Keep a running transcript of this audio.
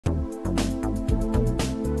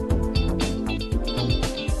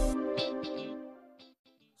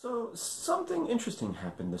So something interesting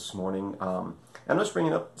happened this morning. I'm just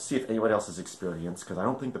bringing it up to see if anyone else has experienced, because I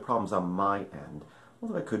don't think the problem's on my end,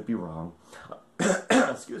 although I could be wrong.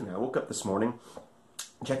 Excuse me, I woke up this morning,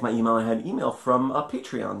 checked my email, I had an email from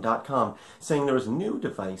Patreon.com saying there was a new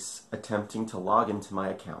device attempting to log into my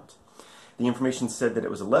account. The information said that it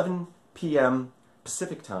was 11 p.m.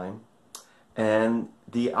 Pacific time, and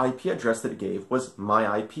the IP address that it gave was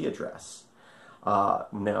my IP address.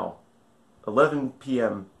 Now, 11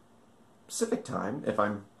 p.m. Pacific time, if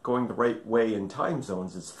I'm going the right way in time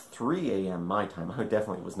zones, is 3 a.m. my time. I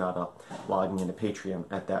definitely was not up logging into Patreon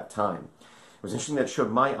at that time. It was interesting that it showed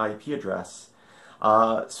my IP address,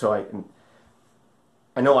 so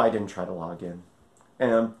I know I didn't try to log in,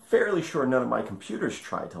 and I'm fairly sure none of my computers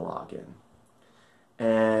tried to log in.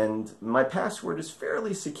 And my password is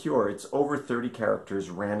fairly secure. It's over 30 characters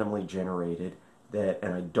randomly generated,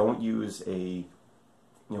 and I don't use a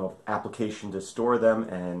application to store them,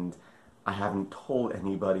 and I haven't told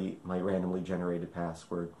anybody my randomly generated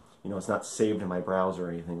password. It's not saved in my browser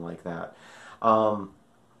or anything like that. It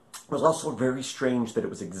was also very strange that it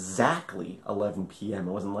was exactly 11 p.m.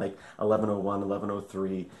 It wasn't like 11:01,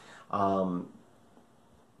 11:03.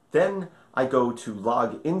 Then I go to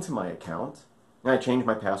log into my account, and I change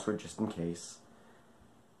my password just in case.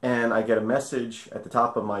 And I get a message at the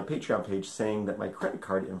top of my Patreon page saying that my credit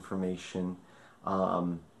card information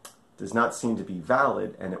does not seem to be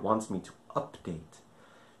valid, and it wants me to update.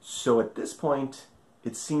 So at this point,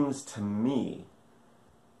 it seems to me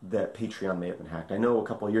that Patreon may have been hacked. I know a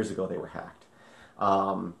couple of years ago they were hacked.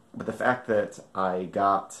 But the fact that I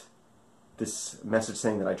got this message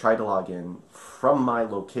saying that I tried to log in from my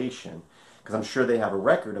location, because I'm sure they have a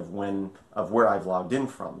record of where I've logged in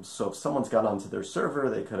from. So if someone's got onto their server,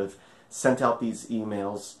 they could have sent out these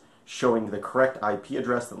emails showing the correct IP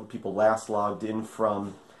address that people last logged in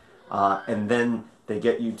from, and then they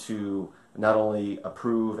get you to not only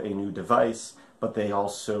approve a new device, but they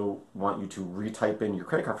also want you to retype in your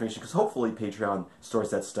credit card information, because hopefully Patreon stores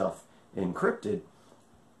that stuff encrypted.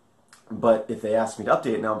 But if they ask me to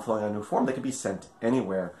update it, now I'm filling out a new form, they can be sent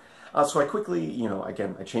anywhere. So I quickly,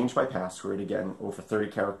 again, I changed my password, again, over 30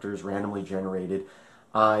 characters, randomly generated.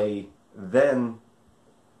 I then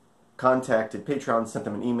contacted Patreon, sent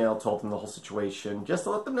them an email, told them the whole situation, just to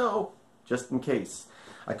let them know, just in case.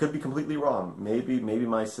 I could be completely wrong. Maybe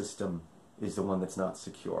my system is the one that's not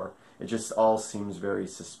secure. It just all seems very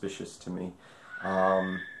suspicious to me.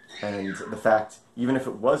 And the fact, even if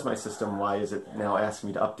it was my system, why is it now asking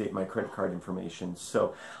me to update my credit card information?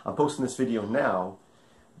 So I'm posting this video now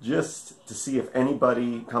just to see if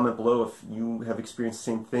anybody, comment below if you have experienced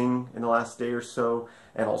the same thing in the last day or so,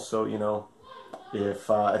 and also, if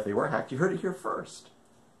they were hacked, you heard it here first.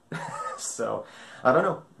 So, I don't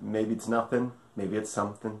know, maybe it's nothing, maybe it's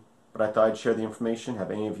something, but I thought I'd share the information. Have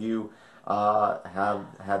any of you have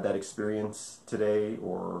had that experience today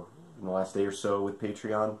or in the last day or so with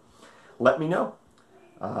Patreon? Let me know.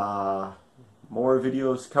 More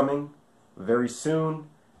videos coming very soon,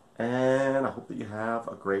 and I hope that you have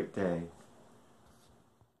a great day.